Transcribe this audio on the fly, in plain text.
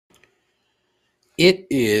It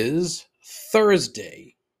is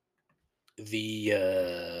Thursday, the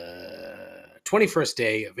 21st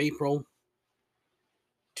day of April,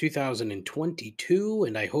 2022,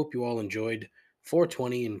 and I hope you all enjoyed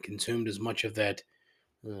 420 and consumed as much of that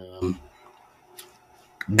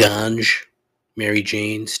ganj, Mary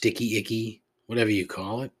Jane, sticky icky, whatever you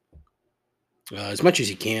call it, as much as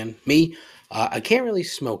you can. Me, I can't really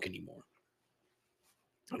smoke anymore.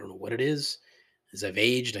 I don't know what it is. As I've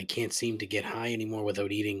aged, I can't seem to get high anymore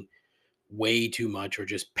without eating way too much or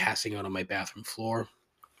just passing out on my bathroom floor.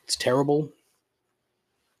 It's terrible.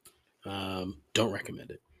 Don't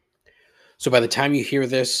recommend it. So by the time you hear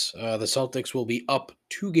this, the Celtics will be up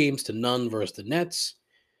 2-0 versus the Nets.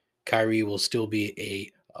 Kyrie will still be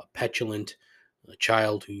a petulant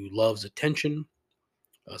child who loves attention.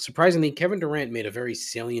 Surprisingly, Kevin Durant made a very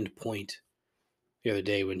salient point the other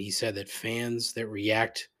day when he said that fans that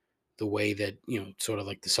react the way that, sort of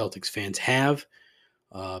like the Celtics fans have,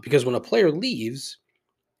 because when a player leaves,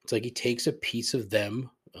 it's like he takes a piece of them,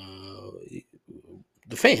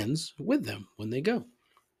 the fans, with them when they go.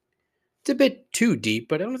 It's a bit too deep,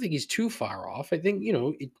 but I don't think he's too far off. I think,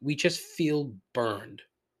 we just feel burned,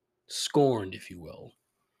 scorned, if you will.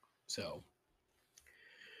 So,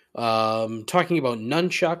 talking about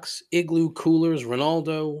nunchucks, igloo coolers,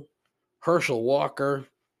 Ronaldo, Herschel Walker,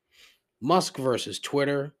 Musk versus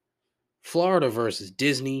Twitter, Florida versus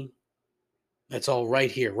Disney. That's all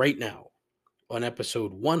right here, right now, on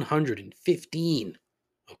episode 115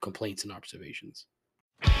 of Complaints and Observations.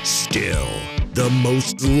 Still, the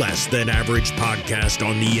most less than average podcast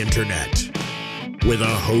on the internet. With a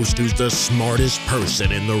host who's the smartest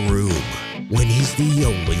person in the room when he's the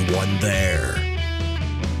only one there.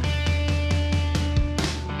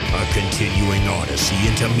 A continuing odyssey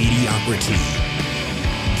into mediocrity.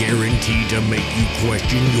 Guaranteed to make you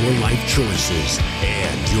question your life choices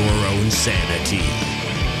and your own sanity.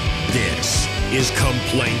 This is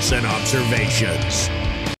Complaints and Observations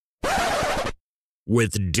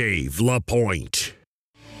with Dave LaPointe.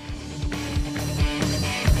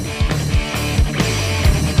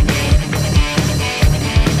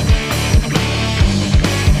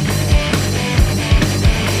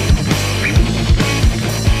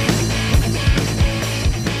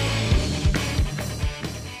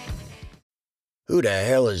 Who the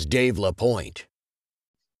hell is Dave LaPointe?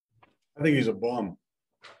 I think he's a bum.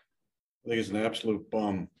 I think he's an absolute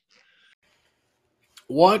bum.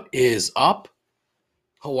 What is up?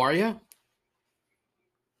 How are you?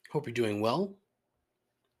 Hope you're doing well.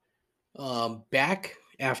 Back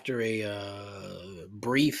after a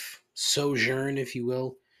brief sojourn, if you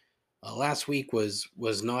will. Last week was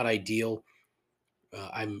not ideal.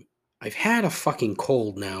 I've had a fucking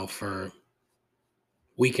cold now for a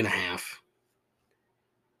week and a half.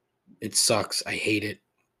 It sucks. I hate it.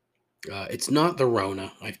 It's not the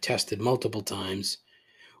Rona. I've tested multiple times,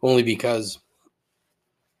 only because,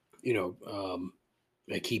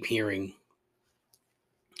 I keep hearing,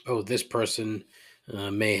 oh, this person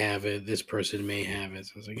may have it. This person may have it.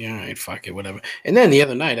 So I was like, yeah, all right, fuck it, whatever. And then the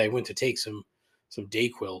other night I went to take some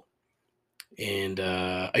Dayquil, and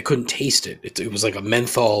I couldn't taste it. It was like a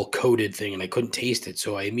menthol coated thing, and I couldn't taste it.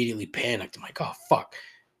 So I immediately panicked. I'm like, oh, fuck.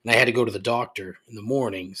 And I had to go to the doctor in the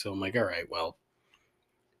morning. So I'm like, all right, well,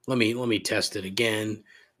 let me test it again.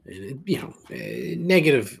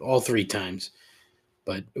 Negative all 3 times.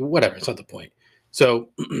 But whatever, it's not the point. So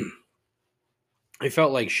I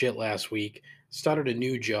felt like shit last week. Started a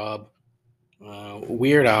new job.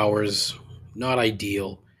 Weird hours, not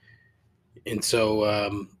ideal. And so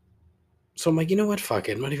I'm like, you know what? Fuck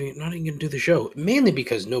it. I'm not even gonna do the show. Mainly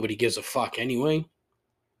because nobody gives a fuck anyway.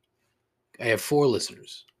 I have 4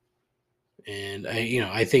 listeners. And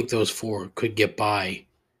I think those 4 could get by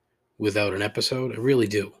without an episode. I really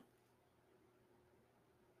do.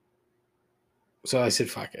 So I said,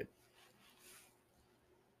 fuck it.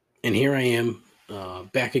 And here I am,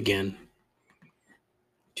 back again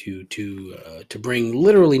to bring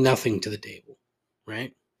literally nothing to the table,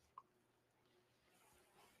 right?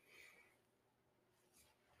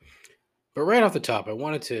 But right off the top, I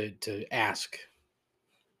wanted to ask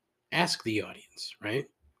the audience, right?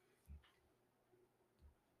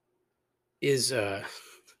 Is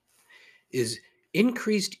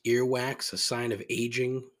increased earwax a sign of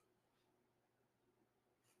aging?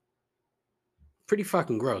 Pretty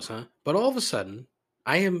fucking gross, huh? But all of a sudden,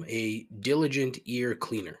 I am a diligent ear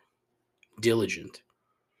cleaner. Diligent.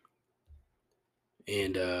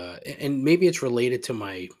 And maybe it's related to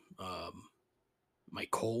my my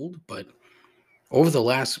cold, but over the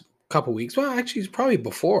last couple weeks, well, actually, it's probably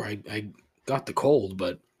before I got the cold,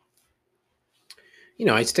 but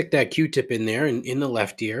I stick that Q-tip in there in the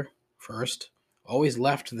left ear first. always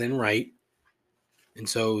left then right. And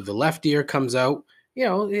so the left ear comes out,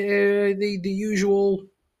 the usual,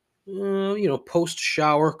 post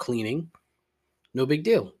shower cleaning, no big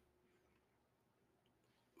deal.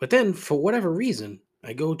 But then for whatever reason,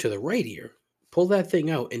 I go to the right ear, pull that thing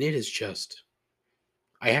out, and it is just,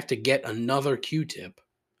 I have to get another Q-tip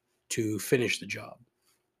to finish the job.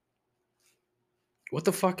 What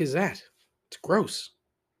the fuck is that? It's gross.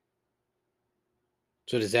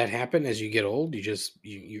 So does that happen as you get old? Your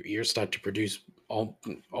ears start to produce all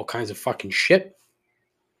kinds of fucking shit.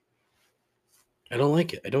 I don't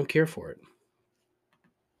like it. I don't care for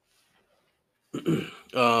it.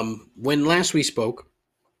 When last we spoke,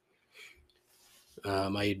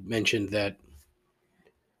 I had mentioned that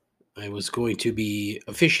I was going to be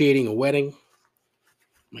officiating a wedding,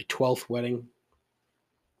 my 12th wedding.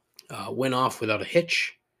 Went off without a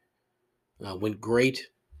hitch. Went great.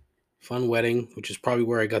 Fun wedding, which is probably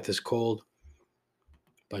where I got this cold.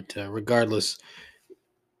 But regardless,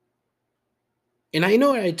 and I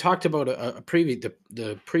know I talked about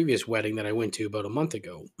the previous wedding that I went to about a month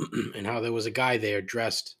ago, and how there was a guy there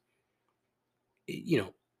dressed,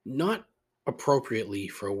 not appropriately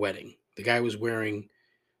for a wedding. The guy was wearing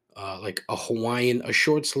like a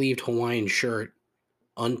short sleeved Hawaiian shirt,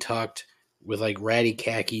 untucked, with like ratty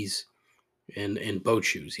khakis and boat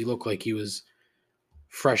shoes. He looked like he was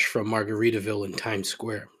fresh from Margaritaville in Times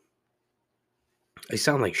Square. I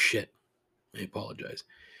sound like shit. I apologize.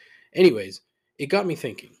 Anyways, it got me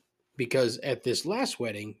thinking, because at this last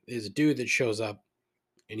wedding, there's a dude that shows up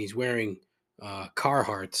and he's wearing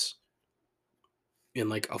Carhartts in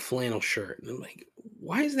like a flannel shirt. And I'm like,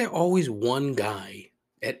 why is there always one guy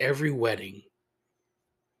at every wedding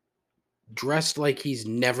dressed like he's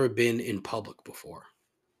never been in public before?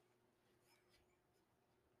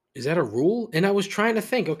 Is that a rule? And I was trying to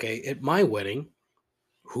think, okay, at my wedding,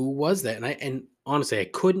 who was that? And honestly, I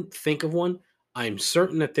couldn't think of one. I'm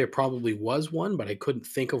certain that there probably was one, but I couldn't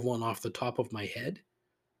think of one off the top of my head.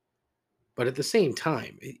 But at the same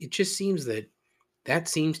time, it just seems that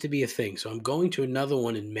seems to be a thing. So I'm going to another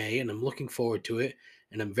one in May, and I'm looking forward to it.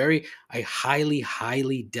 And I highly,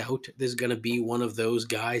 highly doubt there's going to be one of those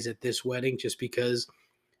guys at this wedding, just because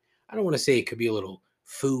I don't want to say it could be a little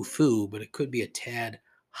foo-foo, but it could be a tad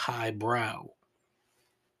highbrow.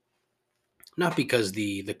 Not because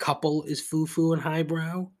the couple is foo-foo and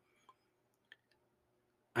highbrow.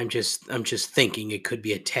 I'm just thinking it could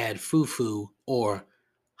be a tad foo-foo or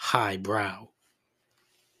highbrow,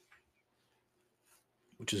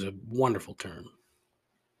 which is a wonderful term.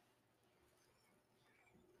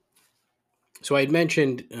 So I had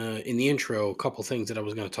mentioned in the intro a couple things that I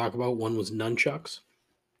was going to talk about. One was nunchucks.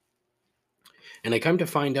 And I come to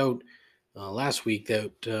find out last week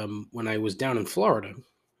that when I was down in Florida,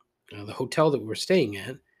 the hotel that we were staying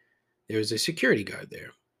at, there was a security guard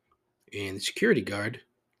there. And the security guard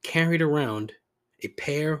carried around a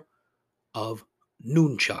pair of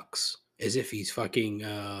nunchucks as if he's fucking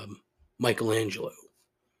Michelangelo.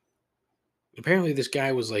 Apparently this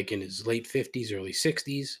guy was like in his late 50s, early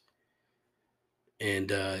 60s.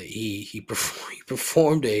 And he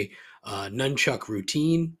performed a nunchuck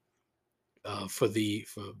routine for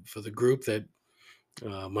the group that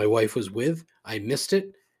my wife was with. I missed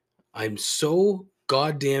it. I'm so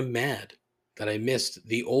goddamn mad that I missed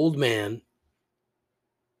the old man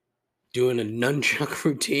doing a nunchuck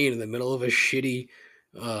routine in the middle of a shitty,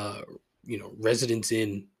 residence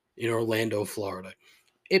inn in Orlando, Florida.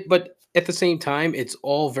 But at the same time, it's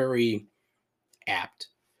all very apt.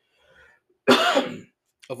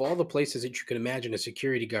 Of all the places that you can imagine a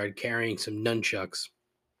security guard carrying some nunchucks,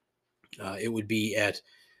 it would be at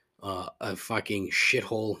a fucking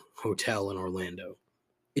shithole hotel in Orlando.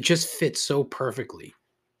 It just fits so perfectly.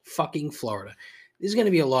 Fucking Florida. There's going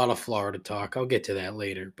to be a lot of Florida talk. I'll get to that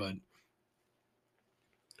later, but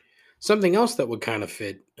something else that would kind of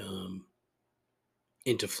fit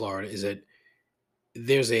into Florida is that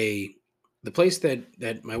there's the place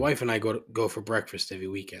that my wife and I go for breakfast every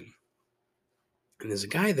weekend. And there's a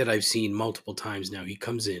guy that I've seen multiple times now. He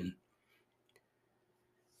comes in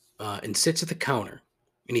and sits at the counter,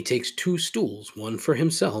 and he takes two stools, one for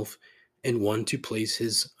himself and one to place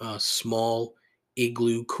his small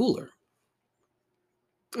igloo cooler.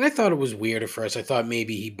 And I thought it was weird at first. I thought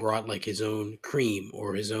maybe he brought like his own cream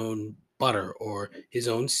or his own butter or his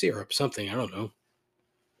own syrup, something. I don't know.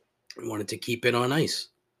 I wanted to keep it on ice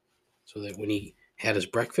so that when he had his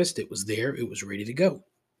breakfast, it was there. It was ready to go.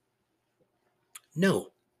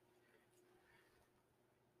 No.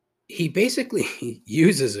 He basically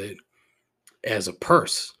uses it as a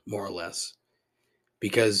purse, more or less,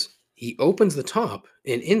 because he opens the top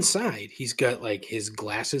and inside he's got like his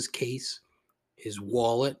glasses case, his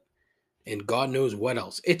wallet, and God knows what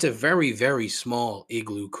else. It's a very, very small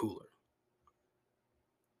igloo cooler.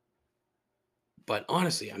 But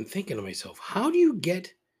honestly, I'm thinking to myself, how do you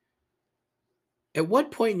get, at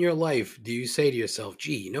what point in your life do you say to yourself,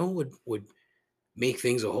 gee, you know what would make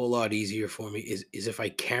things a whole lot easier for me is if I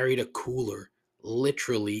carried a cooler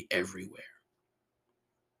literally everywhere?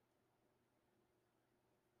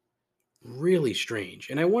 Really strange.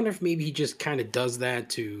 And I wonder if maybe he just kind of does that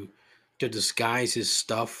to disguise his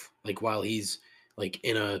stuff, like while he's like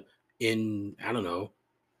in I don't know,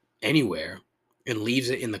 anywhere, and leaves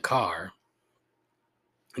it in the car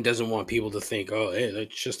and doesn't want people to think, oh, hey,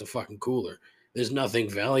 that's just a fucking cooler. There's nothing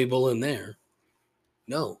valuable in there.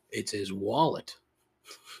 No, it's his wallet.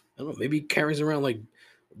 I don't know. Maybe he carries around like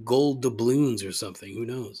gold doubloons or something. Who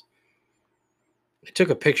knows? I took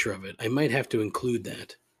a picture of it. I might have to include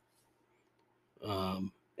that.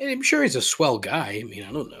 And I'm sure he's a swell guy. I mean,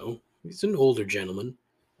 I don't know. He's an older gentleman.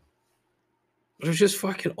 But it was just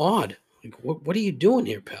fucking odd. Like, what are you doing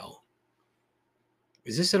here, pal?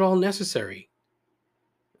 Is this at all necessary?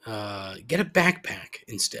 Get a backpack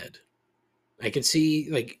instead. I can see,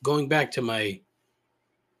 like, going back to my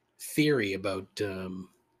theory about,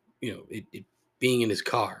 it being in his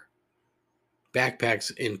car.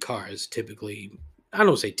 Backpacks in cars typically, I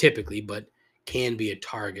don't say typically, but can be a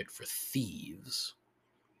target for thieves.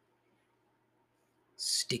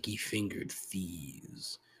 Sticky-fingered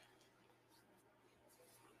thieves.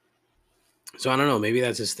 So I don't know. Maybe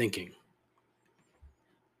that's his thinking.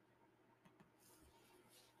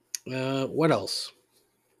 What else?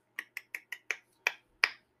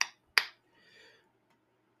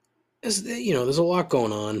 There's a lot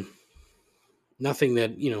going on. Nothing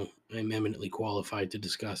that, I'm eminently qualified to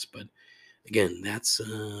discuss. But again, that's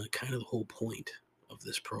kind of the whole point of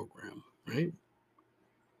this program, right?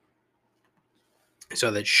 I saw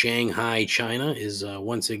that Shanghai, China is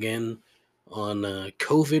once again on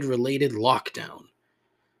COVID-related lockdown.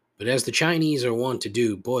 But as the Chinese are wont to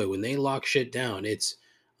do, boy, when they lock shit down, it's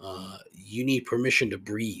you need permission to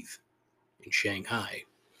breathe in Shanghai,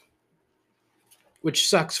 which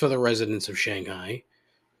sucks for the residents of Shanghai.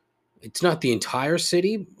 It's not the entire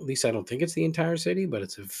city, at least I don't think it's the entire city, but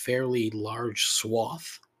it's a fairly large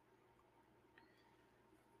swath.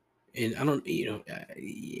 And I don't, yeah,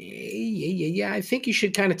 I think you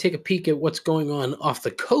should kind of take a peek at what's going on off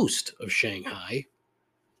the coast of Shanghai,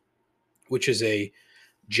 which is a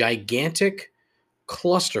gigantic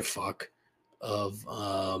clusterfuck of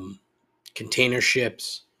container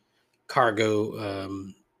ships, cargo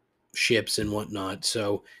ships, and whatnot.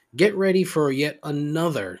 So get ready for yet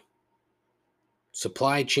another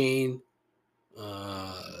supply chain,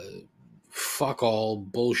 fuck all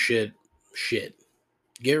bullshit shit.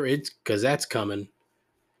 Get rid, because that's coming.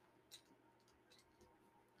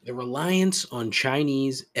 The reliance on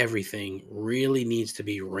Chinese everything really needs to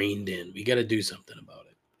be reined in. We got to do something about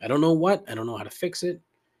it. I don't know what. I don't know how to fix it.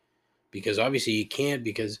 Because obviously you can't,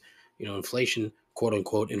 because, inflation, quote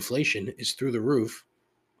unquote, inflation is through the roof.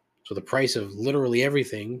 So the price of literally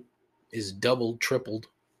everything is doubled, tripled.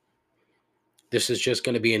 This is just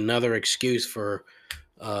going to be another excuse for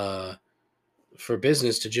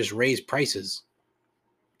business to just raise prices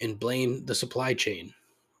and blame the supply chain.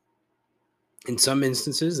 In some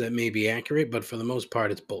instances, that may be accurate, but for the most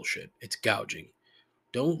part, it's bullshit. It's gouging.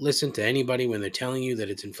 Don't listen to anybody when they're telling you that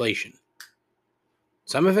it's inflation.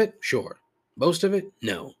 Some of it, sure. Most of it,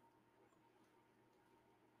 no.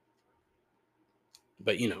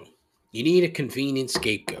 But, you need a convenient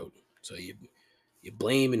scapegoat. So you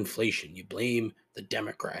blame inflation. You blame the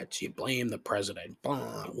Democrats. You blame the president.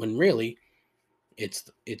 Blah, when really, it's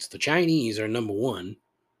the Chinese are number one.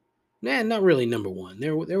 Nah, not really number one.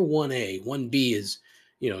 They're 1A. 1B is,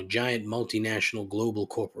 giant multinational global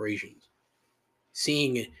corporations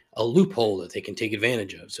seeing a loophole that they can take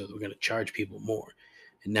advantage of. So they're going to charge people more.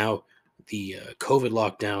 And now the COVID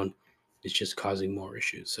lockdown is just causing more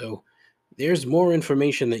issues. So there's more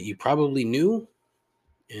information that you probably knew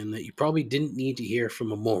and that you probably didn't need to hear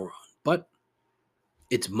from a moron. But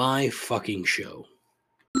it's my fucking show.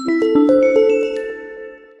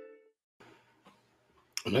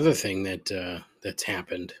 Another thing that's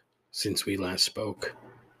happened since we last spoke,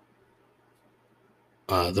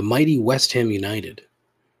 the mighty West Ham United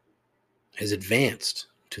has advanced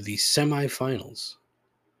to the semifinals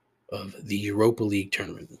of the Europa League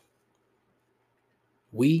tournament.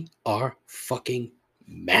 We are fucking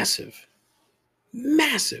massive.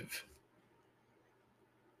 Massive.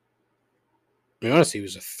 I mean, honestly, it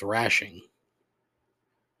was a thrashing.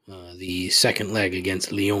 The second leg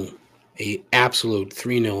against Lyon. A absolute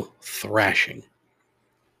 3-0 thrashing.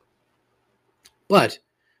 But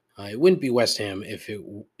It wouldn't be West Ham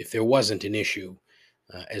if there wasn't an issue,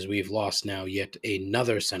 as we've lost now yet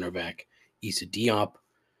another center back, Issa Diop,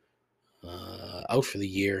 out for the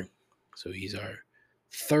year. So he's our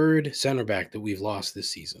third center back that we've lost this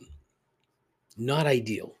season. Not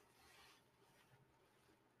ideal.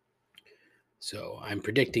 So I'm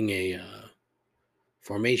predicting a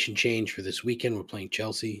formation change for this weekend. We're playing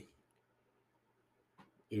Chelsea.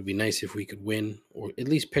 It would be nice if we could win or at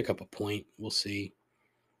least pick up a point. We'll see.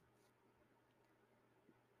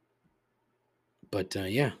 But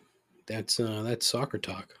yeah, that's soccer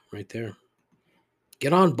talk right there.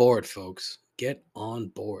 Get on board, folks. Get on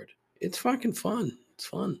board. It's fucking fun. It's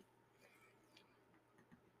fun.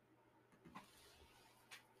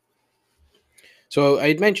 So I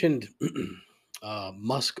had mentioned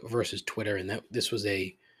Musk versus Twitter, and that this was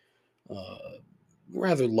a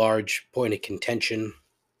rather large point of contention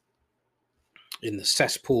in the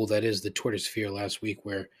cesspool that is the Twitter sphere last week,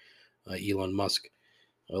 where Elon Musk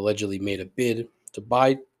allegedly made a bid to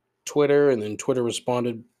buy Twitter, and then Twitter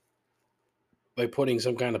responded by putting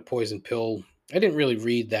some kind of poison pill. I didn't really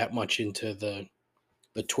read that much into the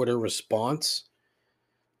Twitter response.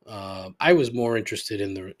 I was more interested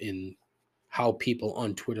in how people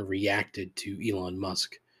on Twitter reacted to Elon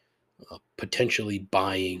Musk potentially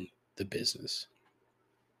buying the business.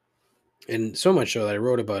 And so much so that I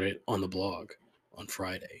wrote about it on the blog on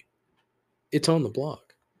Friday. It's on the blog.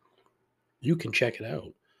 You can check it out.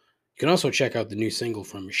 You can also check out the new single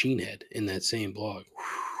from Machine Head in that same blog. Whew.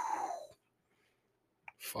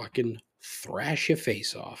 Fucking thrash your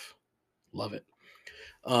face off. Love it.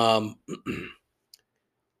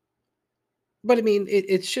 But I mean,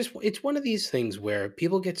 it's one of these things where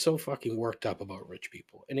people get so fucking worked up about rich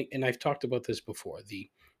people, and I've talked about this before, the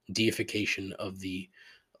deification of the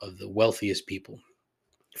wealthiest people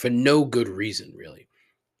for no good reason, really.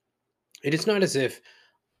 And it's not as if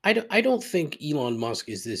I don't think Elon Musk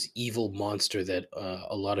is this evil monster that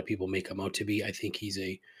a lot of people make him out to be. I think he's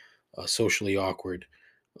a socially awkward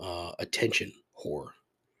attention whore,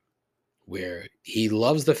 where he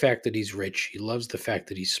loves the fact that he's rich, he loves the fact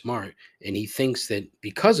that he's smart, and he thinks that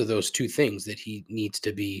because of those two things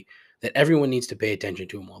that everyone needs to pay attention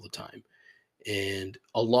to him all the time. And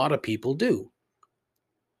a lot of people do.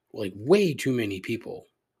 Like way too many people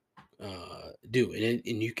do.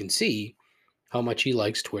 And you can see how much he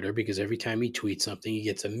likes Twitter, because every time he tweets something, he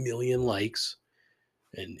gets 1 million likes,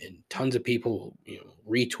 and tons of people,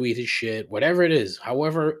 retweet his shit, whatever it is,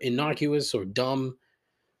 however innocuous or dumb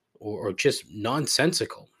or just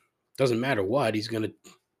nonsensical. Doesn't matter what, he's gonna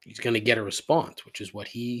get a response, which is what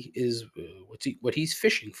he is, what he's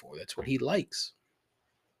fishing for. That's what he likes.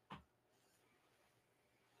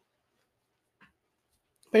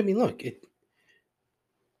 But I mean, look,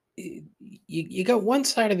 you got one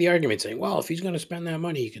side of the argument saying, well, if he's going to spend that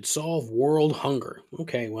money, he could solve world hunger.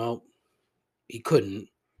 Okay, well, he couldn't.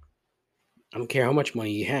 I don't care how much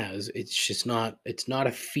money he has. It's not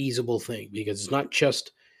a feasible thing, because it's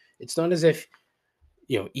not as if,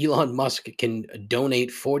 Elon Musk can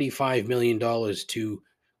donate $45 million to,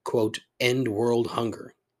 quote, end world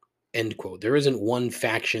hunger, end quote. There isn't one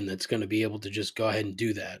faction that's going to be able to just go ahead and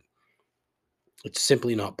do that. It's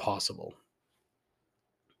simply not possible.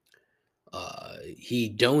 He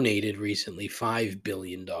donated recently $5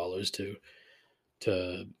 billion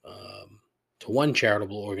to one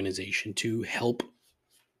charitable organization to help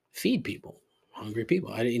feed people, hungry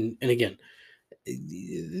people. And again,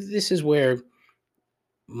 this is where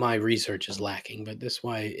my research is lacking, but that's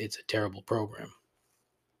why it's a terrible program.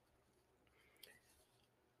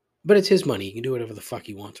 But it's his money. He can do whatever the fuck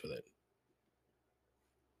he wants with it.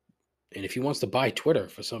 And if he wants to buy Twitter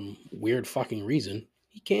for some weird fucking reason,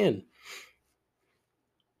 he can.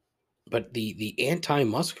 But the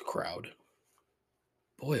anti-Musk crowd,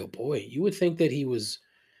 boy, oh boy, you would think that he was,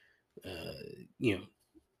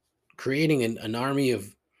 creating an army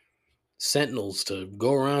of sentinels to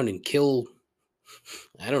go around and kill,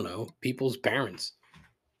 I don't know, people's parents.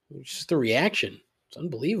 It's just the reaction. It's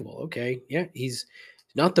unbelievable. Okay, yeah, he's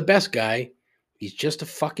not the best guy. He's just a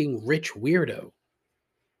fucking rich weirdo.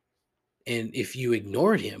 And if you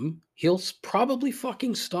ignored him, he'll probably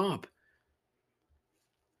fucking stop.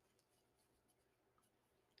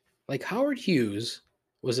 Like Howard Hughes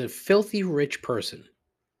was a filthy rich person,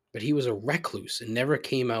 but he was a recluse and never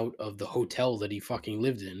came out of the hotel that he fucking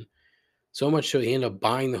lived in. So much so he ended up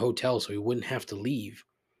buying the hotel so he wouldn't have to leave.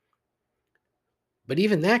 But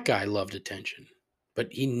even that guy loved attention.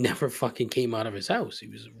 But he never fucking came out of his house. He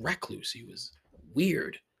was recluse. He was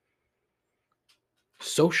weird.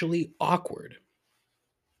 Socially awkward.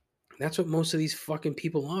 That's what most of these fucking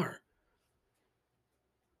people are.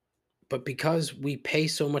 But because we pay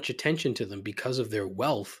so much attention to them because of their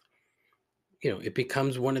wealth, it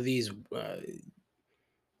becomes one of these.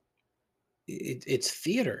 It's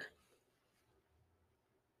theater.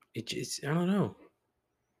 I don't know.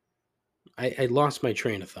 I lost my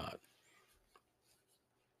train of thought.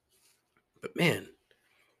 But man,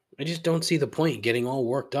 I just don't see the point getting all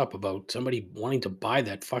worked up about somebody wanting to buy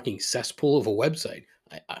that fucking cesspool of a website.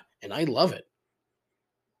 And I love it.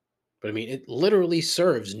 But I mean, it literally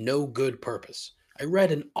serves no good purpose. I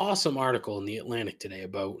read an awesome article in The Atlantic today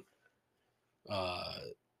about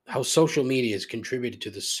how social media has contributed to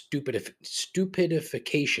the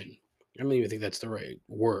stupidification. I don't even think that's the right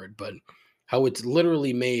word, but how it's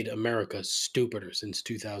literally made America stupider since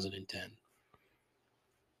 2010.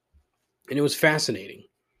 And it was fascinating.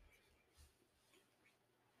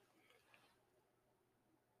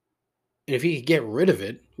 And if you could get rid of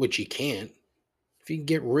it, which you can't, if you can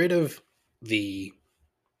get rid of the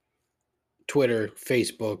Twitter,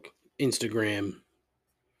 Facebook, Instagram,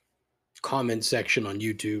 comment section on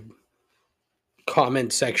YouTube,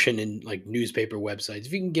 comment section in like newspaper websites,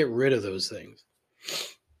 if you can get rid of those things,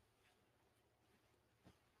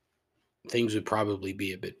 things would probably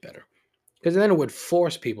be a bit better. Because then it would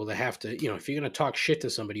force people to have to, if you're going to talk shit to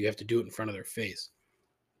somebody, you have to do it in front of their face.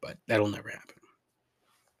 But that'll never happen.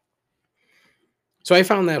 So I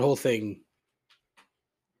found that whole thing,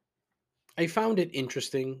 I found it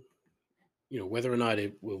interesting, whether or not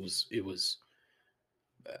it was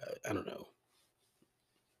I don't know,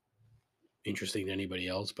 interesting to anybody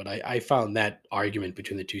else. But I found that argument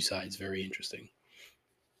between the two sides very interesting.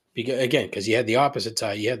 Because you had the opposite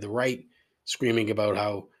side. You had the right screaming about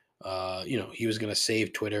how, he was going to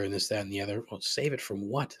save Twitter and this, that, and the other. Well, save it from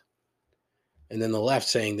what? And then the left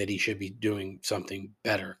saying that he should be doing something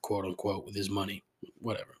better, quote unquote, with his money,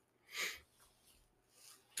 whatever.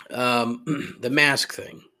 The mask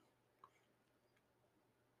thing.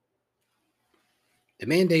 The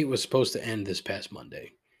mandate was supposed to end this past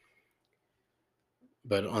Monday.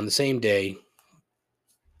 But on the same day,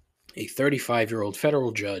 a 35-year-old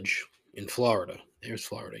federal judge in Florida, there's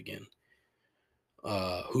Florida again,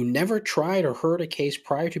 who never tried or heard a case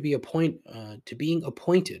prior to being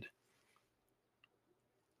appointed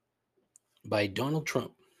by Donald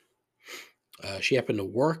Trump. She happened to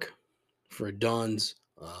work for Don's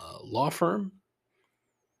law firm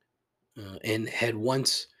and had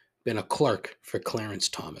once been a clerk for Clarence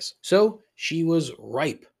Thomas. So she was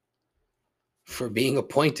ripe for being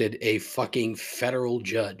appointed a fucking federal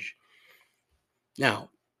judge.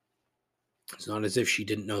 Now, it's not as if she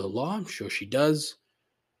didn't know the law. I'm sure she does.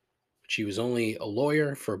 She was only a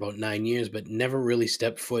lawyer for about 9 years, but never really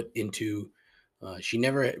stepped foot into. She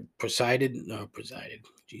never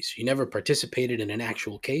she never participated in an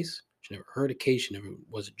actual case. She never heard a case. She never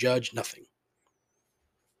was a judge. Nothing.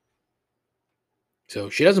 So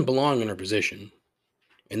she doesn't belong in her position,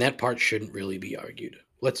 and that part shouldn't really be argued.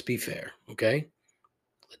 Let's be fair, okay?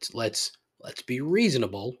 Let's be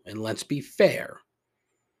reasonable and let's be fair.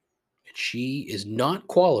 She is not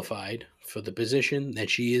qualified for the position that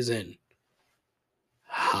she is in.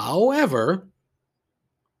 However,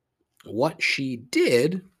 what she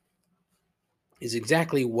did is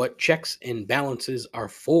exactly what checks and balances are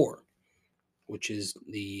for, which is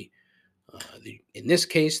in this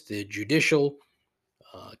case, the judicial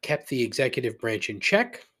kept the executive branch in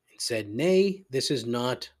check and said, nay, this is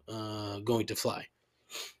not going to fly.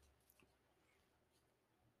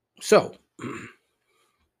 So,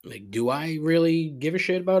 do I really give a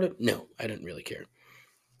shit about it? No, I didn't really care.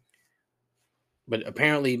 But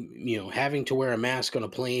apparently, having to wear a mask on a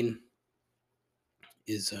plane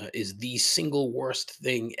is the single worst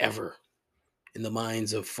thing ever in the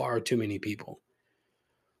minds of far too many people.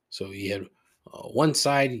 So you had one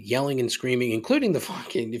side yelling and screaming, including the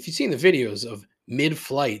fucking, if you've seen the videos of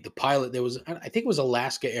mid-flight, the pilot, I think it was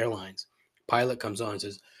Alaska Airlines. Pilot comes on and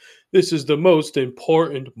says, "This is the most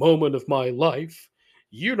important moment of my life.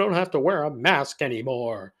 You don't have to wear a mask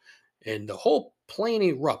anymore." And the whole plane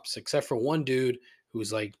erupts, except for one dude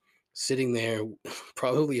who's like sitting there,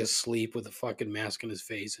 probably asleep with a fucking mask on his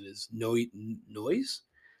face and his noise.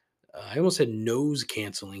 I almost said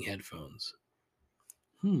nose-canceling headphones.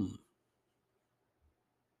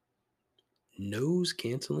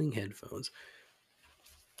 Nose-canceling headphones.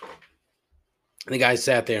 And the guy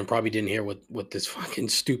sat there and probably didn't hear what this fucking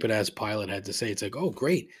stupid-ass pilot had to say. It's like, oh,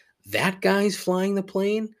 great. That guy's flying the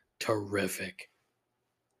plane? Terrific.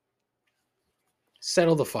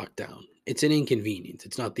 Settle the fuck down. It's an inconvenience.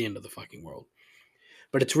 It's not the end of the fucking world.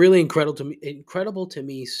 But it's really incredible to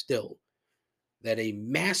me still that a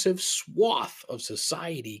massive swath of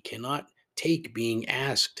society cannot take being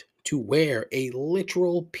asked to wear a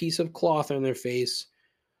literal piece of cloth on their face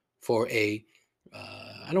for I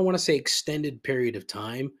don't want to say extended period of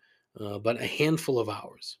time, but a handful of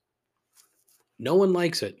hours. No one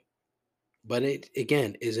likes it, but it,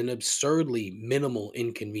 again, is an absurdly minimal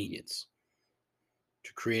inconvenience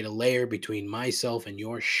to create a layer between myself and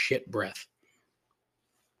your shit breath.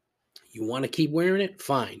 You want to keep wearing it?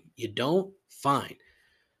 Fine. You don't? Fine.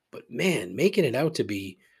 But man, making it out to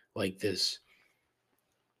be like this,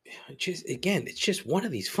 it's just one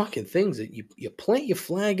of these fucking things that you plant your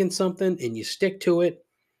flag in something and you stick to it,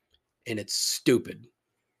 and it's stupid.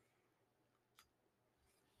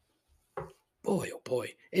 Boy, oh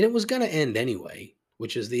boy. And it was going to end anyway,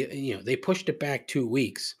 which is they pushed it back 2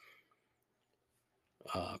 weeks,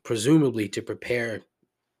 presumably to prepare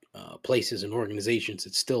places and organizations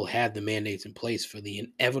that still had the mandates in place for the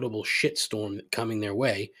inevitable shitstorm coming their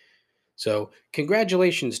way. So,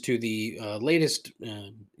 congratulations to the latest,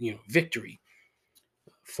 victory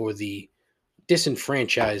for the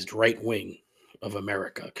disenfranchised right wing of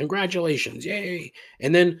America. Congratulations, yay!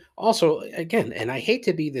 And then also, again, and I hate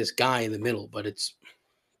to be this guy in the middle, but it's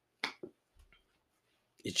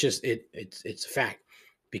a fact,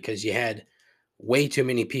 because you had way too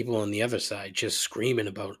many people on the other side just screaming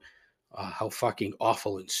about how fucking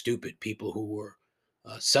awful and stupid people who were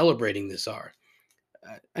celebrating this are.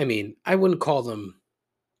 I mean, I wouldn't call them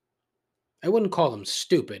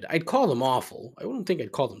stupid. I'd call them awful. I wouldn't think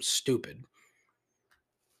I'd call them stupid.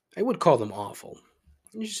 I would call them awful.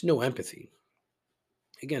 There's just no empathy.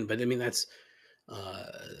 Again, but I mean, that's a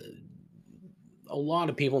lot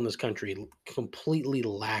of people in this country completely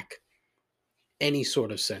lack any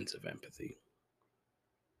sort of sense of empathy.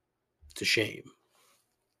 It's a shame.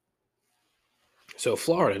 So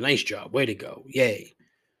Florida, nice job. Way to go. Yay.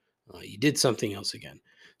 You did something else again.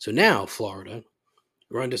 So now, Florida,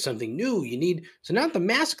 we're onto something new. So now the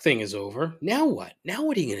mask thing is over. Now what? Now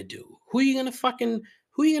what are you going to do? Who are you going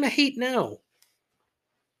to hate now?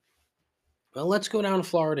 Well, let's go down to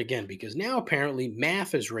Florida again, because now apparently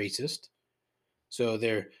math is racist. So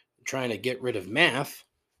they're trying to get rid of math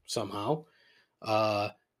somehow.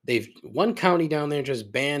 One county down there just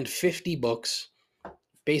banned 50 books,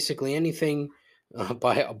 basically anything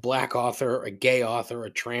by a black author, a gay author,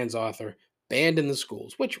 a trans author, banned in the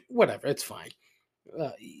schools, which, whatever, it's fine.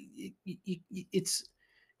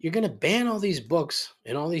 You're going to ban all these books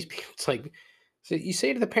and all these people. It's like, so you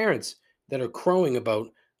say to the parents that are crowing about,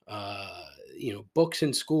 books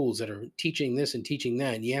in schools that are teaching this and teaching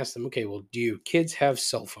that, and you ask them, okay, well, do your kids have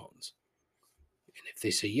cell phones? And if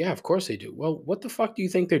they say, yeah, of course they do. Well, what the fuck do you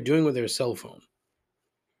think they're doing with their cell phone?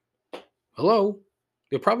 Hello?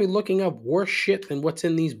 They're probably looking up worse shit than what's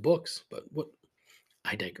in these books, but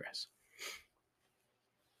I digress.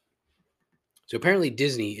 So apparently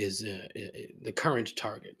Disney is the current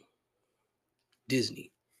target.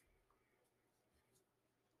 Disney.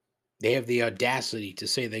 They have the audacity to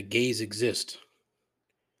say that gays exist.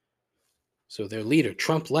 So their leader,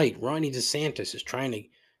 Trump Light, Ronnie DeSantis, is trying to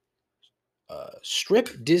strip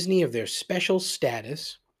Disney of their special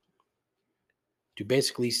status to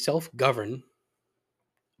basically self-govern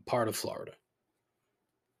part of Florida.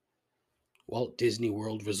 Walt Disney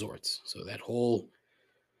World Resorts. So that whole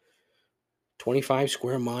 25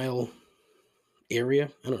 square mile area,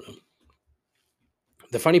 I don't know.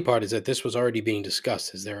 The funny part is that this was already being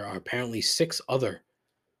discussed, as there are apparently 6 other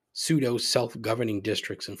pseudo self-governing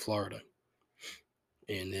districts in Florida.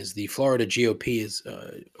 And as the Florida GOP is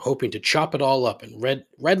hoping to chop it all up in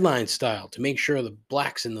red line style to make sure the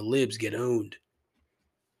blacks and the libs get owned.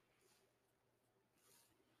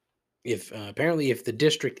 Apparently if the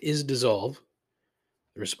district is dissolved,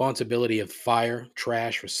 the responsibility of fire,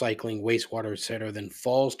 trash, recycling, wastewater, etc., then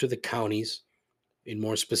falls to the counties, and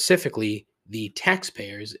more specifically, the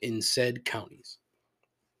taxpayers in said counties.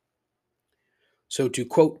 So to,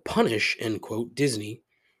 quote, punish, end quote, Disney,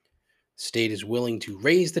 the state is willing to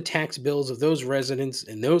raise the tax bills of those residents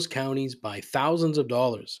in those counties by thousands of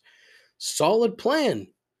dollars. Solid plan.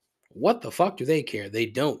 What the fuck do they care? They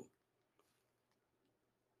don't.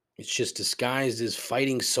 It's just disguised as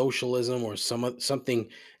fighting socialism or something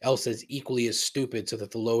else that's equally as stupid, so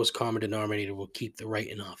that the lowest common denominator will keep the right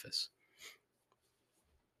in office.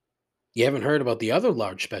 You haven't heard about the other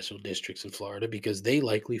large special districts in Florida because they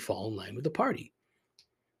likely fall in line with the party.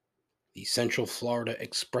 The Central Florida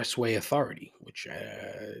Expressway Authority, which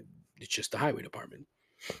it's just the highway department.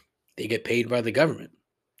 They get paid by the government.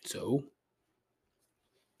 So,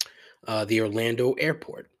 the Orlando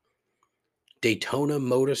Airport, Daytona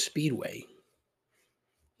Motor Speedway.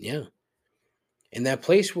 Yeah. And that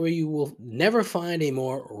place where you will never find a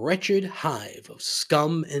more wretched hive of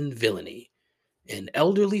scum and villainy. and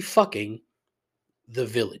elderly fucking the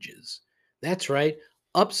villages. That's right,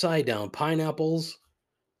 upside down pineapples,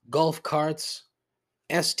 golf carts,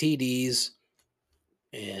 STDs,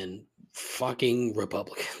 and fucking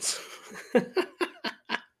Republicans.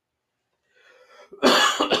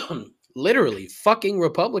 Literally, fucking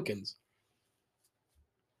Republicans.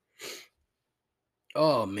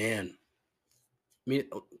 Oh, man. I mean,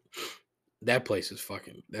 that place is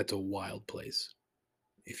fucking, that's a wild place.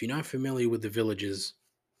 If you're not familiar with the villages,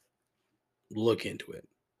 look into it.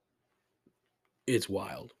 It's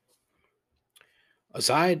wild.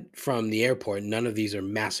 Aside from the airport, none of these are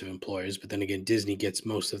massive employers, but then again, Disney gets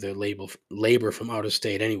most of their labor from out of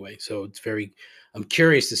state anyway. So I'm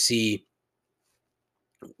curious to see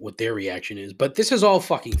what their reaction is. But this is all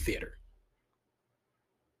fucking theater.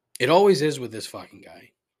 It always is with this fucking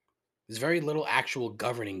guy. There's very little actual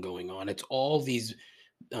governing going on. It's all these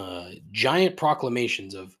giant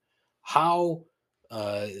proclamations of how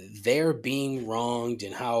they're being wronged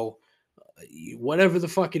and how whatever the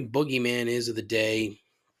fucking boogeyman is of the day.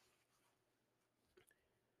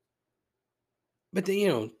 But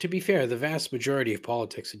to be fair, the vast majority of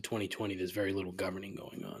politics in 2020, there's very little governing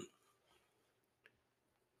going on.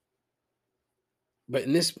 But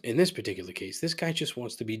in this particular case, this guy just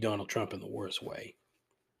wants to be Donald Trump in the worst way.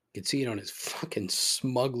 You can see it on his fucking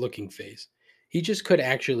smug looking face. He just could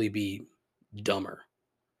actually be dumber.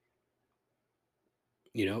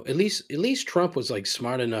 At least Trump was like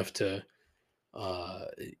smart enough to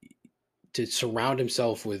surround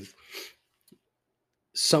himself with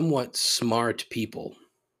somewhat smart people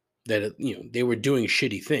that they were doing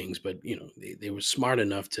shitty things, but they were smart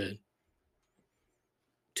enough to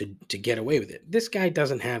get away with it. This guy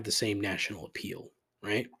doesn't have the same national appeal,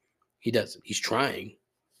 right? He doesn't. He's trying.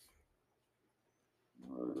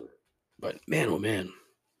 But man, oh man.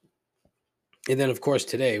 And then of course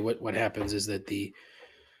today what happens is that the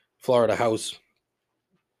Florida House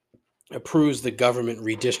approves the government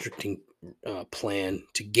redistricting plan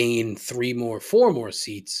to gain 4 more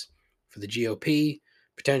seats for the GOP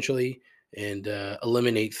potentially, and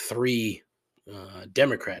eliminate 3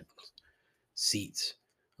 Democrat seats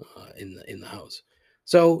in the House.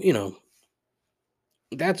 So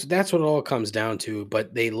that's what it all comes down to.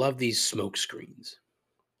 But they love these smoke screens,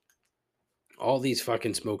 all these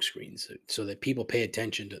fucking smoke screens, so that people pay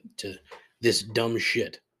attention to this dumb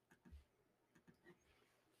shit.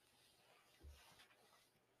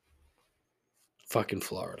 Fucking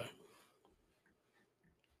Florida.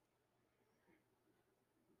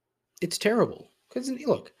 It's terrible. Because,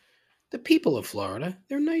 look, the people of Florida,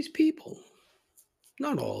 they're nice people.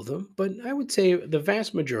 Not all of them, but I would say the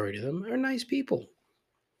vast majority of them are nice people.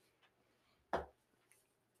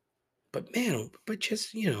 But, man,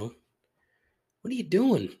 just, what are you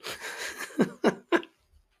doing?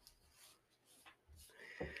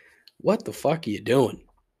 What the fuck are you doing?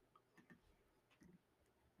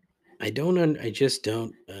 I don't get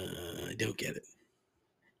it.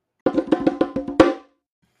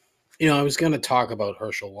 I was going to talk about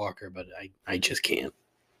Herschel Walker, but I just can't.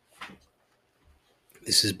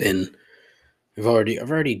 This has been, I've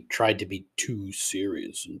already tried to be too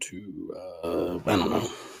serious and too, I don't know,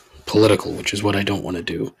 political, which is what I don't want to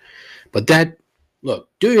do. But look,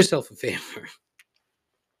 do yourself a favor.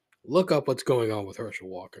 Look up what's going on with Herschel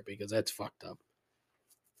Walker, because that's fucked up.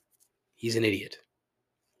 He's an idiot.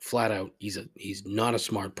 Flat out, he's not a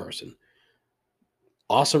smart person.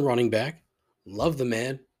 Awesome running back. Love the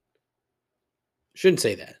man. Shouldn't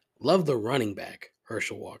say that. Love the running back,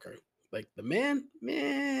 Herschel Walker. Like the man,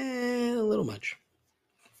 a little much.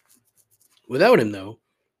 Without him, though,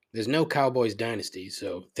 there's no Cowboys dynasty.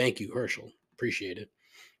 So thank you, Herschel. Appreciate it.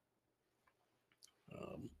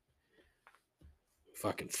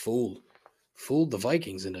 Fucking fooled the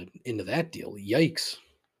Vikings into that deal. Yikes.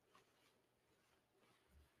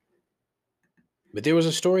 But there was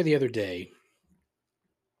a story the other day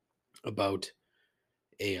about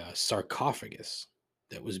a sarcophagus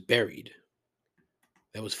that was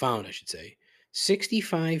found, I should say,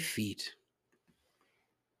 65 feet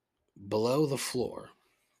below the floor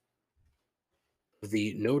of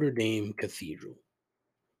the Notre Dame Cathedral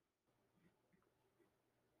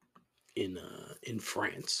in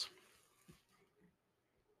France.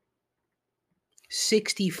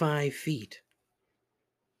 65 feet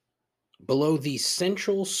below the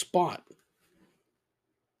central spot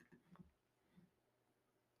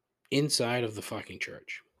inside of the fucking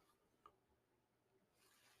church,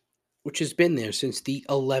 which has been there since the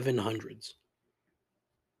 1100s.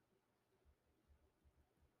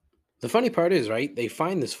 The funny part is, right, they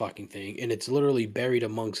find this fucking thing, and it's literally buried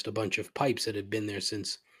amongst a bunch of pipes that had been there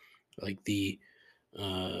since, like, the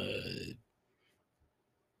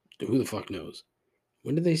Who the fuck knows?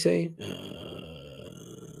 When did they say?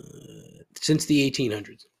 Since the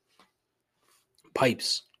 1800s.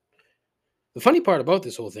 Pipes. The funny part about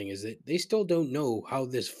this whole thing is that they still don't know how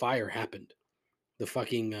this fire happened. The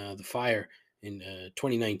fire in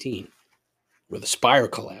 2019 where the spire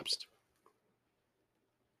collapsed.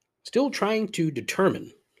 Still trying to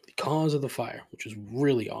determine the cause of the fire, which is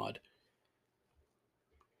really odd.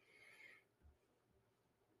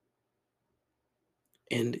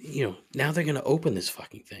 And, now they're going to open this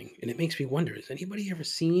fucking thing. And it makes me wonder, has anybody ever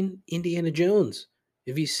seen Indiana Jones?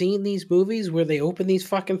 Have you seen these movies where they open these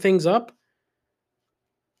fucking things up?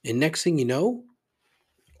 And next thing you know,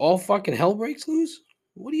 all fucking hell breaks loose?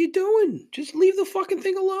 What are you doing? Just leave the fucking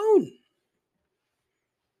thing alone.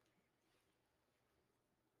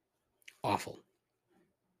 Awful.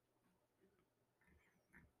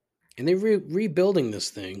 And they're rebuilding this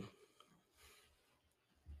thing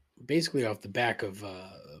basically off the back of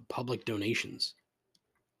public donations.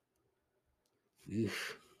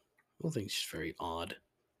 Oof. The whole thing's just very odd.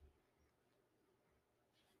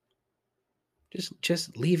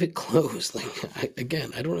 Just leave it closed. Like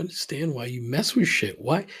I don't understand why you mess with shit.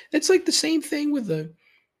 Why? It's like the same thing with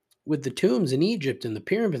the tombs in Egypt and the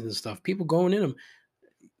pyramids and stuff. People going in them.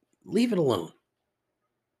 Leave it alone.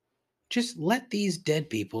 Just let these dead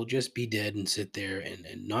people just be dead and sit there and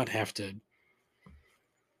not have to,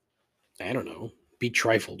 I don't know, be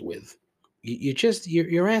trifled with.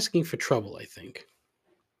 You're asking for trouble, I think.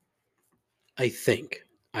 I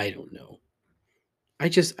don't know. I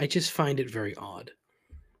just find it very odd.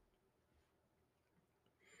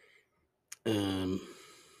 Yeah.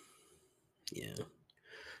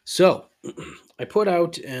 So I put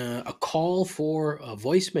out a call for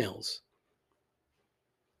voicemails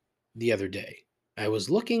the other day. I was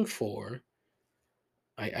looking for,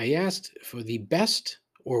 I asked for the best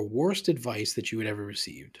or worst advice that you had ever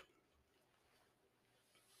received.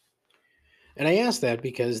 And I asked that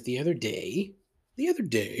because the other day,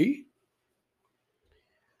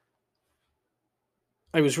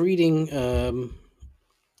 I was reading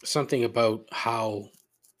something about how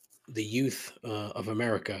the youth of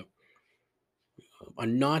America are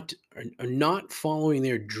not following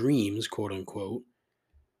their dreams, quote unquote,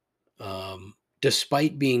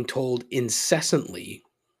 despite being told incessantly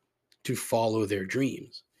to follow their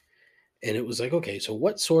dreams. And it was like, okay, so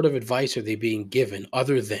what sort of advice are they being given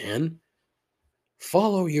other than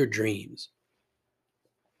follow your dreams?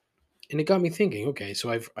 And it got me thinking, okay, so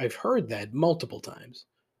I've heard that multiple times.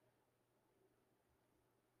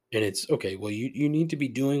 And it's okay, well, you need to be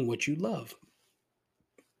doing what you love.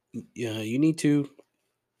 You need to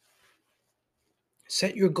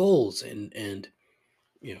set your goals and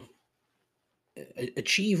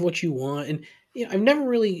achieve what you want. And I've never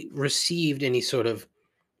really received any sort of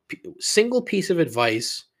single piece of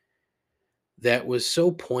advice that was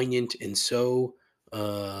so poignant and so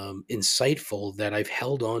insightful that I've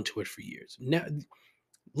held on to it for years. Now,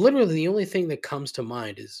 literally, the only thing that comes to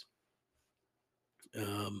mind is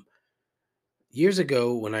years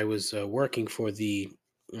ago when I was working for the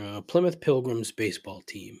Plymouth Pilgrims baseball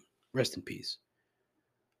team. Rest in peace.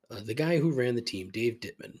 The guy who ran the team, Dave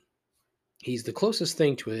Dittman, he's the closest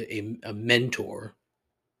thing to a mentor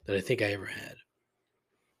that I think I ever had.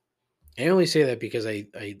 I only say that because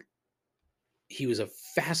he was a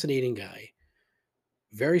fascinating guy,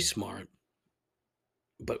 very smart,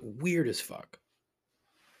 but weird as fuck.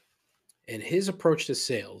 And his approach to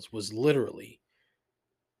sales was literally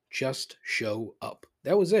just show up.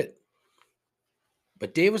 That was it.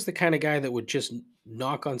 But Dave was the kind of guy that would just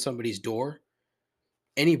knock on somebody's door,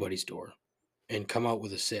 anybody's door, and come out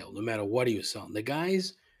with a sale, no matter what he was selling. The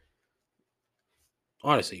guy's,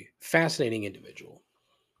 honestly, fascinating individual.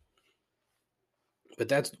 But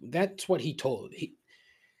that's what he told.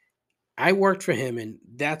 I worked for him, and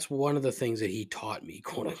that's one of the things that he taught me,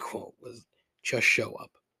 quote unquote, was just show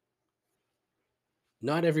up.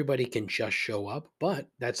 Not everybody can just show up, but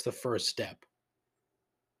that's the first step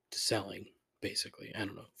to selling, basically. I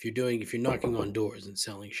don't know. If you're knocking on doors and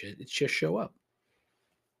selling shit, it's just show up.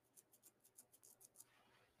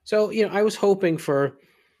 So, I was hoping for,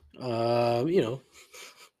 as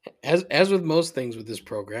with most things with this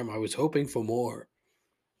program, I was hoping for more.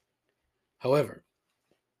 However,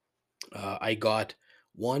 I got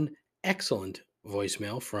one excellent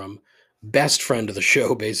voicemail from best friend of the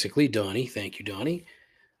show, basically, Donnie. Thank you, Donnie.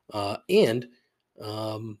 And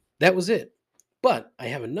that was it. But I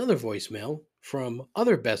have another voicemail from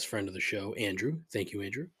other best friend of the show, Andrew. Thank you,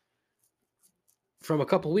 Andrew. From a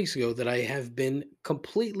couple weeks ago that I have been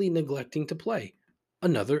completely neglecting to play.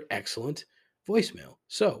 Another excellent voicemail.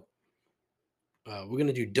 So we're going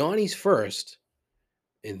to do Donnie's first,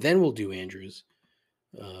 and then we'll do Andrew's.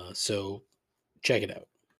 So check it out.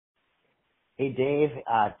 Hey Dave,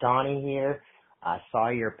 Donnie here. Saw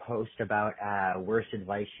your post about worst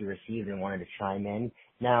advice you received and wanted to chime in.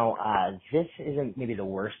 Now, this isn't maybe the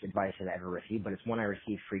worst advice I've ever received, but it's one I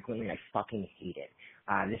receive frequently and I fucking hate it.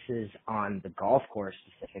 This is on the golf course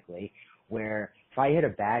specifically, where if I hit a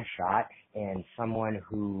bad shot and someone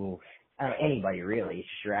who, anybody really, it's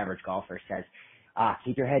just your average golfer says,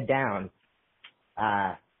 keep your head down,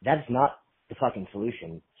 that's not the fucking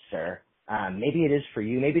solution, sir. Maybe it is for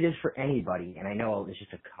you, maybe it is for anybody, and I know it's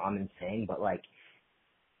just a common thing, but like,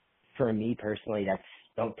 for me personally,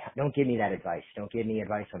 don't give me that advice. Don't give me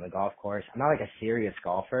advice on the golf course. I'm not like a serious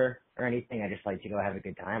golfer or anything. I just like to go have a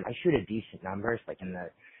good time. I shoot at decent numbers, like in the,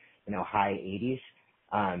 high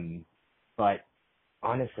 80s. But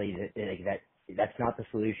honestly, that's not the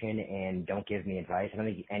solution, and don't give me advice. I don't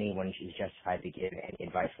think anyone is justified to give any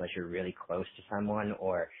advice unless you're really close to someone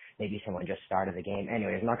or maybe someone just started the game.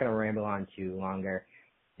 Anyways, I'm not going to ramble on too longer.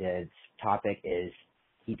 The topic is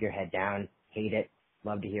keep your head down. Hate it.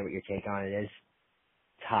 Love to hear what your take on it is.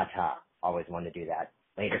 Ta-ta. Always wanted to do that.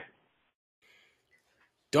 Later.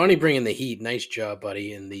 Donnie bringing the heat. Nice job,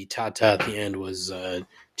 buddy. And the ta-ta at the end was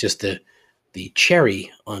just the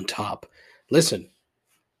cherry on top. Listen,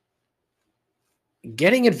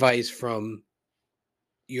 getting advice from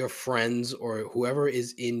your friends or whoever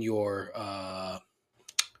is in your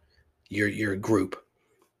group,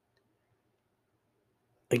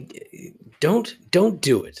 like, don't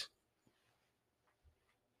do it.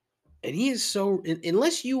 And he is so,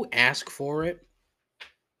 unless you ask for it,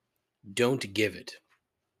 don't give it.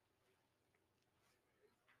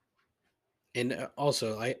 And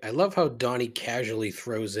also, I love how Donnie casually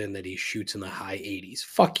throws in that he shoots in the high 80s.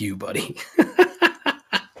 Fuck you, buddy.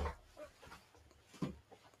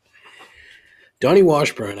 Donnie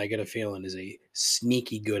Washburn, I get a feeling, is a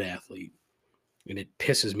sneaky good athlete. And it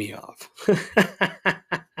pisses me off.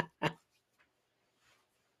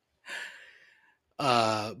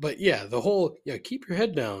 But yeah, the whole, keep your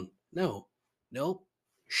head down. No,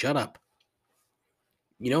 shut up.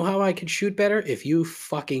 You know how I could shoot better? If you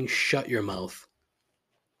fucking shut your mouth.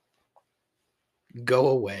 Go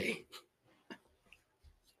away.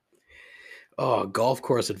 Oh, golf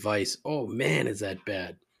course advice. Oh man, is that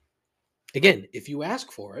bad. Again, if you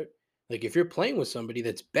ask for it, like if you're playing with somebody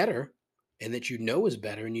that's better and that you know is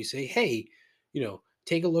better and you say, hey,